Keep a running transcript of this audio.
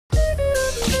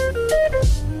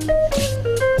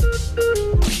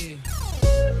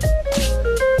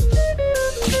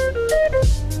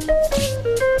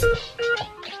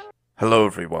Hello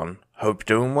everyone, hope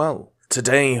you're doing well.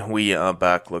 Today we are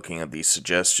back looking at the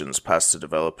suggestions passed to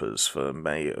developers for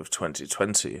May of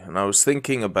 2020, and I was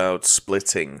thinking about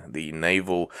splitting the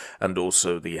naval and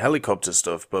also the helicopter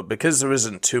stuff, but because there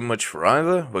isn't too much for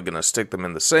either, we're going to stick them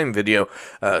in the same video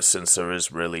since there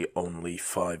is really only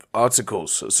 5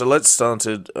 articles. So let's start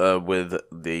it with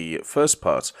the first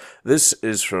part. This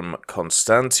is from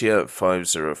Constantia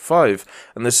 505,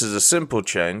 and this is a simple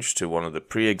change to one of the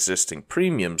pre-existing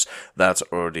premiums that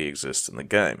already exist in the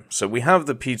game. So we have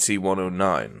the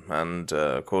PT-109, and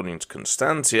according to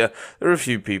Constantia, there are a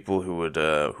few people who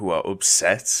are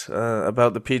upset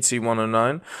about the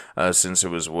PT-109, since it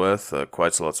was worth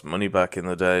quite a lot of money back in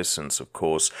the day, since of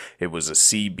course it was a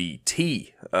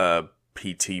CBT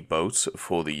PT boat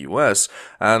for the US,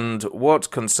 and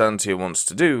what Constantia wants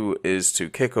to do is to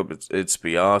kick up its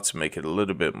BR to make it a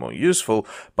little bit more useful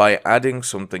by adding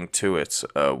something to it,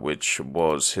 which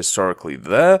was historically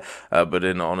there, but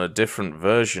on a different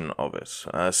version of it.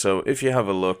 So if you have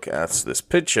a look at this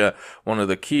picture, one of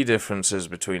the key differences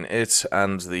between it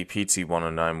and the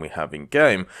PT-109 we have in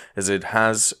game is it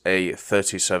has a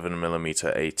 37mm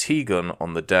AT gun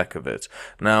on the deck of it.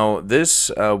 Now this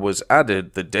was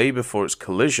added the day before its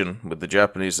collision with the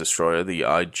Japanese destroyer, the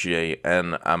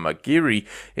IJN Amagiri,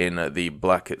 in the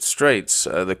Blackett Straits.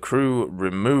 The crew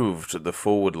removed the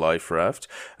forward life raft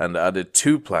and added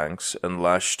 2 planks and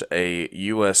lashed a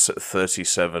US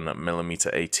 37mm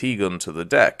AT gun to the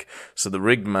deck. So the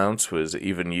rigged mount was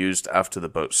even used after the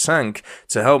boat sank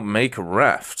to help make a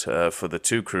raft for the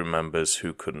 2 crew members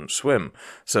who couldn't swim.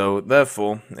 So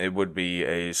therefore, it would be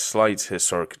a slight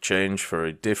historic change for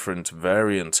a different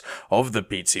variant of the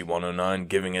PT-109,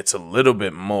 giving it a little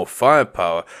bit more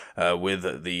firepower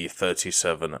with the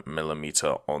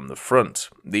 37mm on the front.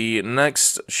 The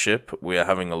next ship we are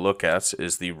having a look at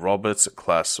is the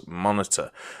Robert-class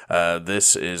Monitor.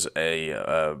 This is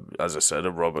as I said,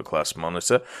 a Robert-class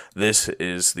Monitor. This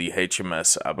is the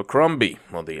HMS Abercrombie,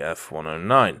 or the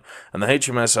F-109. And the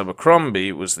HMS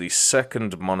Abercrombie was the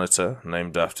second Monitor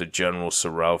named after General Sir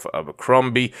Ralph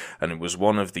Abercrombie, and it was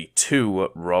one of the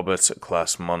 2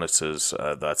 Robert-class Monitors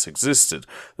that existed.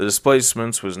 The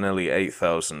displacement was nearly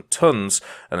 8,000 tons,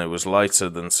 and it was lighter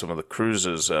than some of the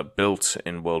cruisers built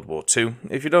in World War II.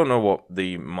 If you don't know what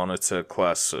the Monitor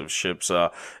class of ships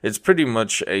are, it's pretty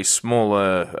much a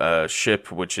smaller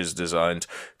ship which is designed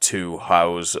to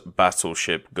house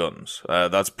battleship guns.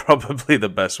 That's probably the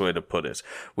best way to put it.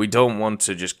 We don't want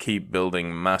to just keep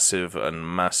building massive and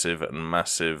massive and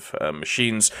massive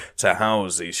machines to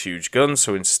house these huge guns,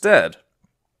 so instead,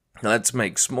 let's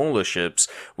make smaller ships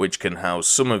which can house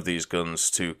some of these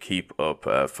guns to keep up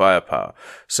firepower.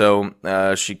 So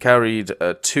she carried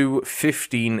 2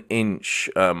 15-inch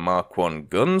Mark I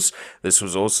guns. This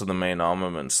was also the main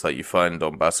armaments that you find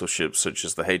on battleships such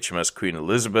as the HMS Queen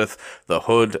Elizabeth, the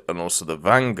Hood, and also the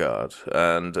Vanguard.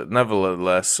 And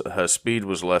nevertheless, her speed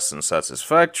was less than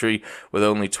satisfactory, with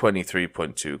only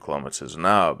 23.2 kilometers an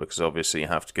hour, because obviously you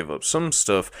have to give up some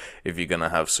stuff if you're going to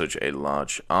have such a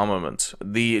large armament.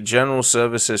 The general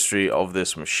service history of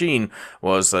this machine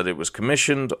was that it was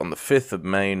commissioned on the 5th of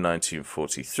May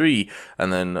 1943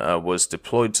 and then was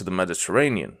deployed to the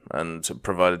Mediterranean and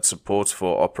provided support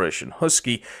for Operation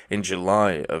Husky in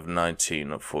July of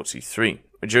 1943.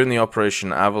 During the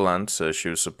Operation Avalanche, she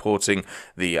was supporting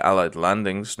the Allied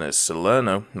landings near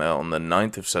Salerno on the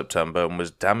 9th of September and was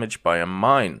damaged by a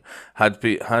mine. Had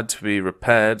to be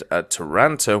repaired at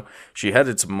Taranto. She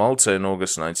headed to Malta in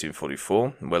August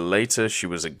 1944, where later she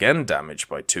was again damaged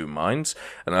by 2 mines,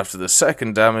 and after the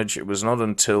second damage, it was not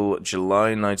until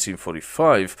July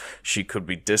 1945 she could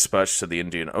be dispatched to the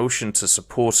Indian Ocean to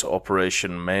support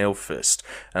Operation Mail Fist,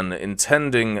 and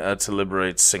intending to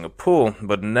liberate Singapore,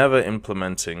 but never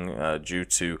implementing due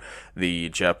to the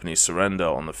Japanese surrender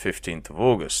on the 15th of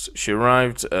August. She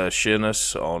arrived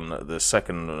Sheerness on the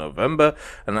 2nd of November,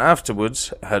 and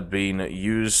afterwards had been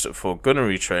used for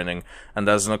gunnery training and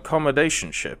as an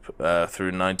accommodation ship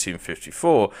through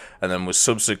 1954, and then was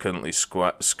subsequently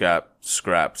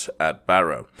scrapped at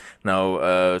Barrow.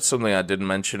 Now, something I didn't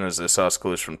mention is this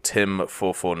article is from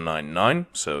Tim4499,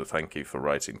 so thank you for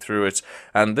writing through it.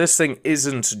 And this thing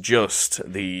isn't just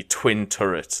the twin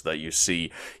turret that you see,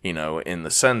 in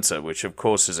the center, which of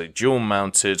course is a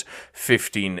dual-mounted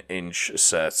 15-inch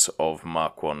set of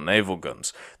Mark I naval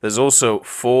guns. There's also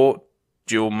 4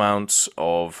 dual mounts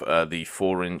of the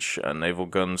 4-inch naval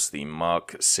guns, the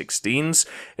Mark 16s.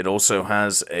 It also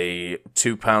has a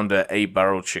 2-pounder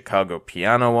 8-barrel Chicago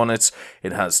piano on it.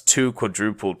 It has 2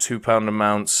 quadruple 2-pounder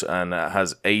mounts, and it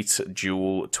has 8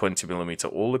 dual 20mm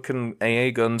Oerlikon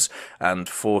AA guns and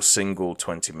 4 single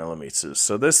 20mm.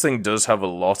 So this thing does have a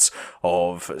lot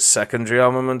of secondary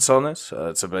armaments on it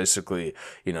to basically,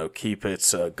 keep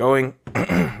it going.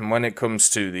 When it comes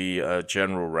to the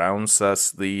general rounds,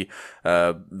 that's the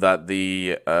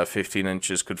 15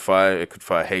 inches could fire. It could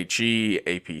fire HE,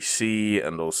 APC,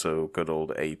 and also good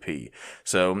old AP.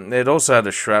 So it also had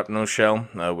a shrapnel shell,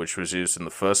 which was used in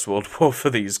the First World War for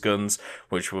these guns,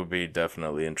 which would be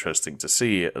definitely interesting to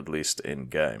see, at least in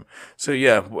game. So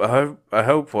yeah, I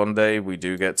hope one day we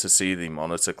do get to see the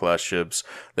Monitor class ships.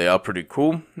 They are pretty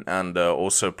cool, and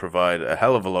also provide a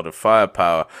hell of a lot of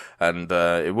firepower, and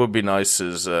it would be nice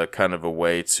as kind of a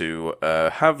way to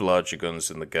have larger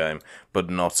guns in the game, but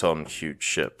not on huge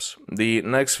ships. The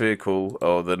next vehicle,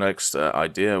 or the next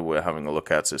idea we're having a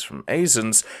look at, is from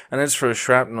Azens, and it's for a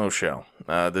shrapnel shell.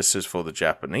 This is for the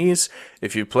Japanese.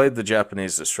 If you played the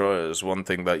Japanese destroyers, one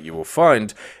thing that you will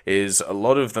find is a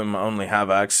lot of them only have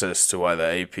access to either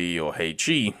AP or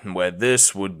HE, where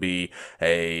this would be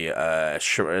a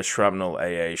shrapnel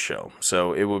AA shell.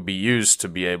 So it would be used to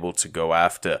be able to go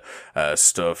after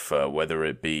stuff, whether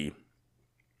it be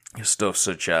stuff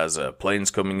such as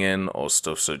planes coming in, or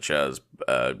stuff such as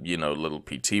little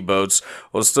PT boats,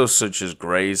 or stuff such as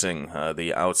grazing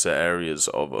the outer areas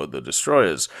of other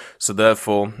destroyers. So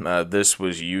therefore, this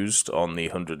was used on the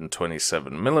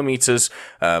 127mm,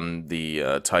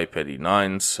 the Type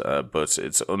 89s, but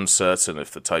it's uncertain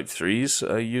if the Type 3s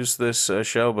use this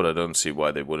shell, but I don't see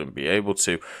why they wouldn't be able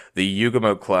to. The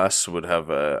Yugamo class would have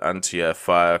an anti-air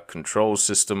fire control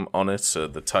system on it,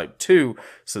 the Type 2,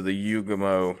 so the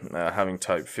Yugamo not having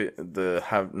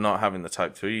the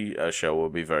Type 3 shell will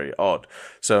be very odd.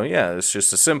 So yeah, it's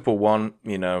just a simple one,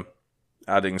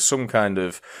 adding some kind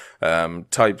of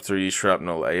Type 3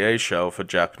 shrapnel AA shell for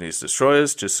Japanese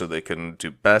destroyers, just so they can do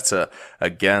better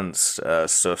against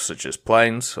stuff such as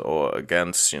planes, or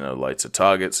against, lighter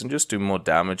targets, and just do more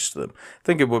damage to them. I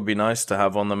think it would be nice to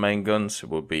have on the main guns. It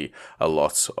would be a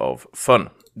lot of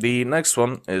fun. The next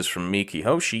one is from Miki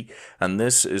Hoshi, and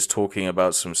this is talking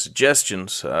about some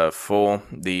suggestions for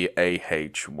the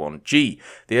AH-1G.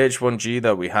 The AH-1G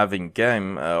that we have in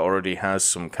game already has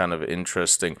some kind of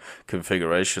interesting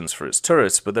configurations for its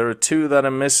turrets, but there are 2 that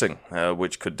are missing,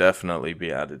 which could definitely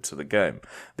be added to the game.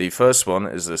 The first one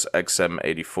is this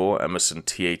XM84 Emerson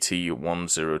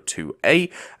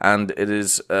TAT-102A, and it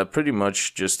is pretty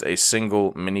much just a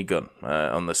single minigun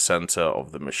on the center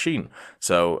of the machine.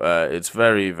 So it's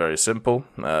very, very simple.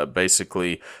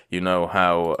 Basically, you know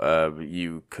how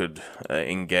you could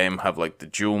in-game have like the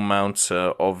dual mount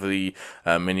of the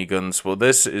miniguns. Well,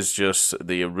 this is just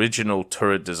the original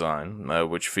turret design,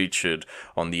 which featured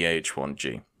on the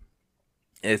AH-1G.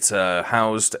 It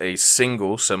housed a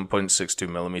single 7.62mm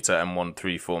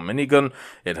M134 minigun.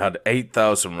 It had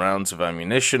 8,000 rounds of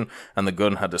ammunition, and the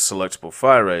gun had a selectable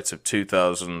fire rate of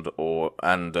 2,000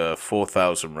 and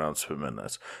 4,000 rounds per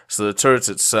minute. So the turret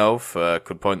itself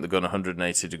could point the gun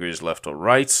 180 degrees left or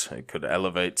right. It could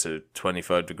elevate to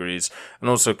 25 degrees, and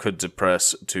also could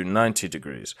depress to 90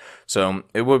 degrees. So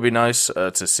it would be nice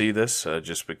to see this,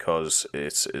 just because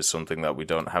it is something that we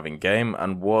don't have in game,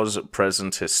 and was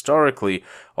present historically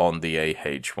on the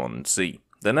AH-1Z.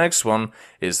 The next one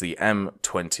is the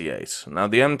M28. Now,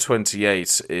 the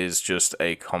M28 is just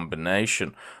a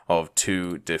combination of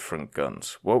 2 different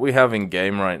guns. What we have in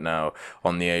game right now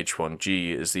on the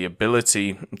H1G is the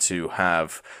ability to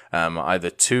have either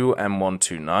 2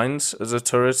 M129s as a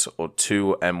turret, or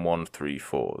 2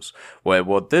 M134s, where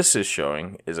what this is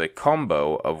showing is a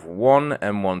combo of 1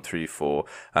 M134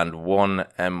 and 1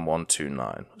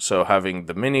 M129. So having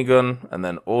the minigun, and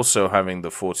then also having the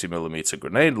 40mm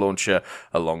grenade launcher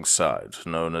alongside,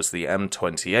 known as the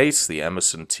M28, the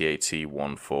Emerson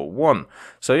TAT-141.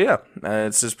 So yeah,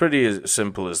 it's as pretty as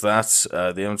simple as that.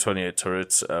 The M28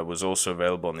 turret was also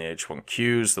available on the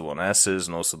H1Qs, the 1Ss,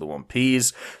 and also the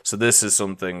 1Ps. So this is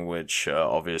something which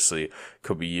obviously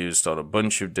could be used on a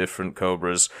bunch of different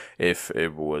Cobras if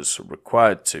it was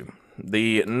required to.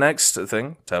 The next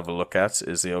thing to have a look at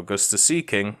is the Augusta Sea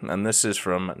King, and this is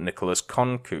from Nicholas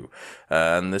Konku.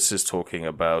 And this is talking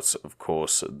about, of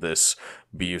course, this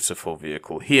beautiful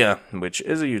vehicle here, which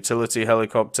is a utility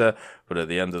helicopter, but at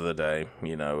the end of the day,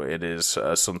 you know, it is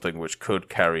something which could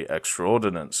carry extra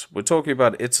ordnance. We're talking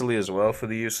about Italy as well for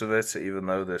the use of it, even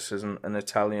though this isn't an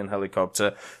Italian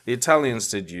helicopter. The Italians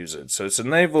did use it. So it's a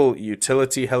naval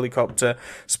utility helicopter,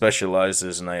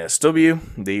 specializes in ASW.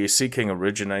 The Sea King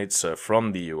originates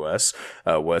from the US,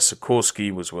 where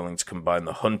Sikorsky was willing to combine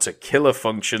the hunter-killer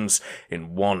functions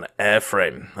in one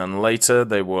airframe. And later,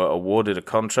 they were awarded a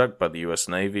contract by the US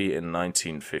Navy in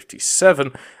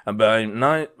 1957, and by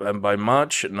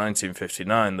March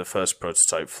 1959, the first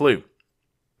prototype flew.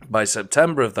 By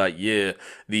September of that year,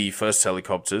 the first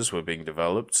helicopters were being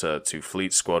developed to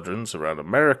fleet squadrons around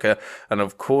America, and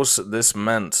of course this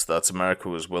meant that America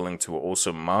was willing to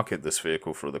also market this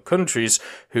vehicle for other countries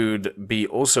who'd be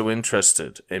also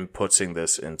interested in putting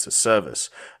this into service.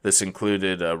 This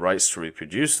included rights to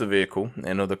reproduce the vehicle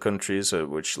in other countries,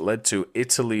 which led to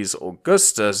Italy's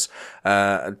Augustas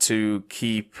to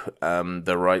keep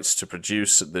the rights to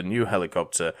produce the new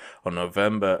helicopter on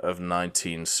November of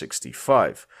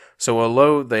 1965. So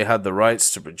although they had the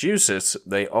rights to produce it,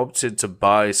 they opted to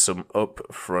buy some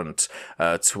upfront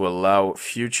to allow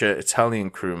future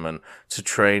Italian crewmen to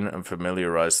train and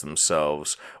familiarize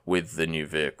themselves with the new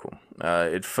vehicle.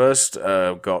 It first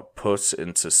got put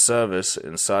into service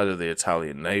inside of the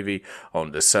Italian Navy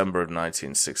on December of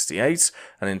 1968,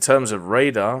 and in terms of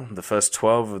radar, the first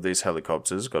 12 of these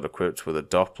helicopters got equipped with a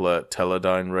Doppler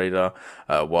teledyne radar,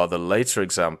 while the later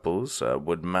examples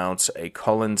would mount a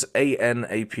Collins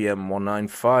AN/APM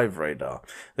 195 radar.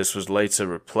 This was later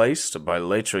replaced by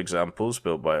later examples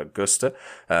built by Augusta,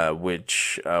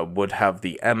 which would have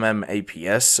the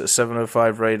APS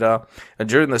 705 radar, and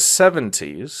during the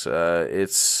 70s,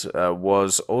 it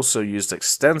was also used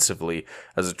extensively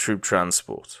as a troop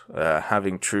transport,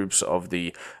 having troops of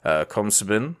the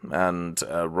Comsabin and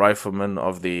riflemen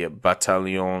of the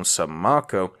Battalion San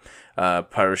Marco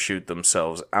parachute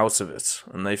themselves out of it.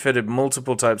 And they fitted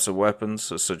multiple types of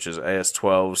weapons, such as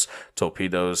AS-12s,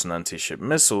 torpedoes, and anti-ship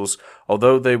missiles.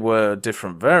 Although they were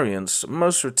different variants,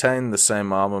 most retained the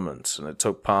same armament, and it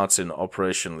took part in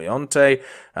Operation Leonte,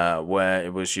 where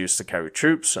it was used to carry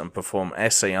troops and perform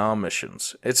SAR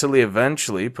missions. Italy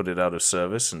eventually put it out of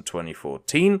service in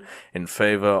 2014 in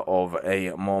favor of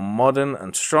a more modern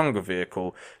and stronger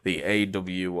vehicle, the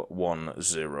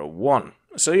AW101.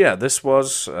 So yeah, this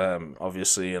was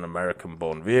obviously an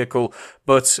American-born vehicle,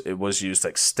 but it was used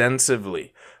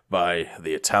extensively by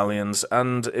the Italians,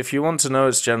 and if you want to know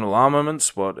its general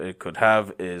armaments, what it could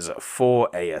have is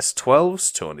 4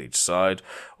 AS-12s, 2 on each side,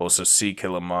 also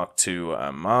Seakiller Mark II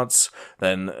Marts,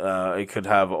 then it could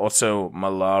have Otto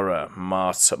Malara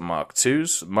Mart Mark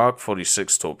IIs, Mark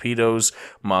 46 torpedoes,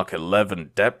 Mark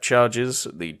 11 depth charges,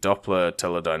 the Doppler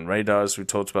teledyne radars, we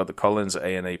talked about the Collins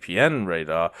AN/APN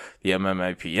radar, the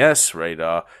MMAPS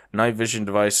radar, night vision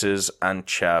devices, and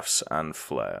chaffs and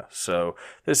flare. So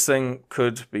this thing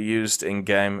could be used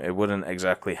in-game. It wouldn't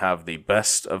exactly have the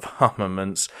best of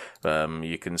armaments.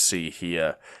 You can see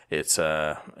here it's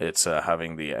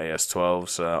having the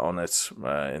AS-12s on it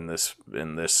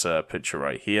in this picture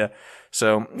right here.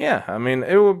 So yeah, I mean,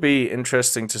 it would be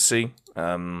interesting to see.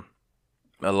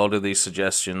 A lot of these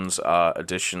suggestions are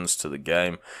additions to the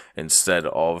game instead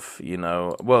of, you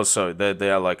know, well, so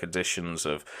they are like additions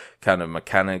of kind of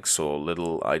mechanics or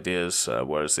little ideas,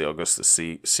 whereas the Augusta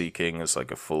Sea King is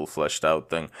like a full fleshed out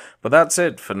thing. But that's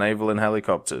it for naval and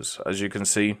helicopters. As you can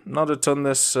see, not a ton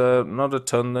this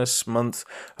month.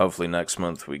 Hopefully next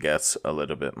month we get a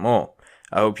little bit more.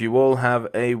 I hope you all have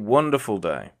a wonderful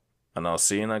day, and I'll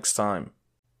see you next time.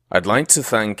 I'd like to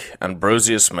thank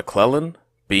Ambrosius McClellan,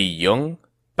 B. Young,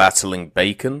 Battling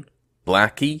Bacon,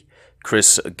 Blackie,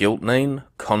 Chris Giltnane,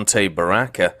 Conte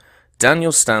Baraka,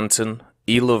 Daniel Stanton,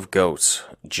 Elove Goat,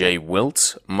 Jay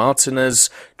Wilt, Martinez,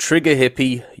 Trigger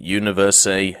Hippie, Universe,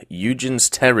 Eugens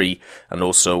Terry, and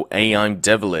also I'm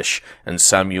Devilish and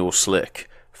Samuel Slick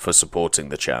for supporting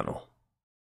the channel.